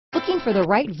Looking for the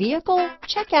right vehicle?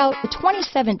 Check out the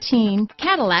 2017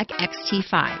 Cadillac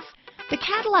XT5. The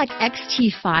Cadillac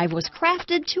XT5 was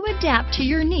crafted to adapt to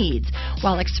your needs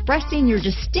while expressing your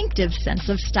distinctive sense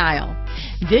of style.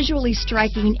 Visually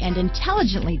striking and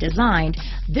intelligently designed,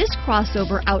 this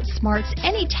crossover outsmarts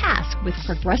any task with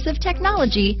progressive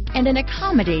technology and an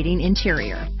accommodating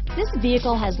interior. This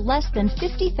vehicle has less than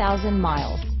 50,000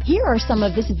 miles. Here are some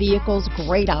of this vehicle's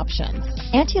great options: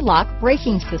 anti-lock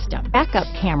braking system, backup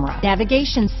camera,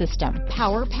 navigation system,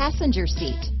 power passenger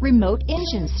seat, remote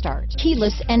engine start,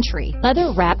 keyless entry,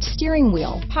 leather-wrapped steering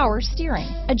wheel, power steering,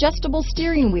 adjustable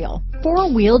steering wheel,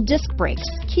 four-wheel disc brakes,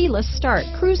 keyless start,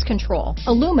 cruise control,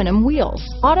 aluminum wheels,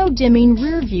 auto-dimming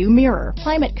rear-view mirror,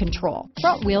 climate control,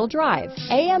 front-wheel drive,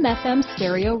 AM/FM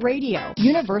stereo radio,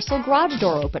 universal garage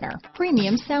door opener,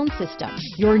 premium sound system.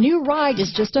 Your new ride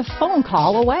is just a phone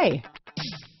call away.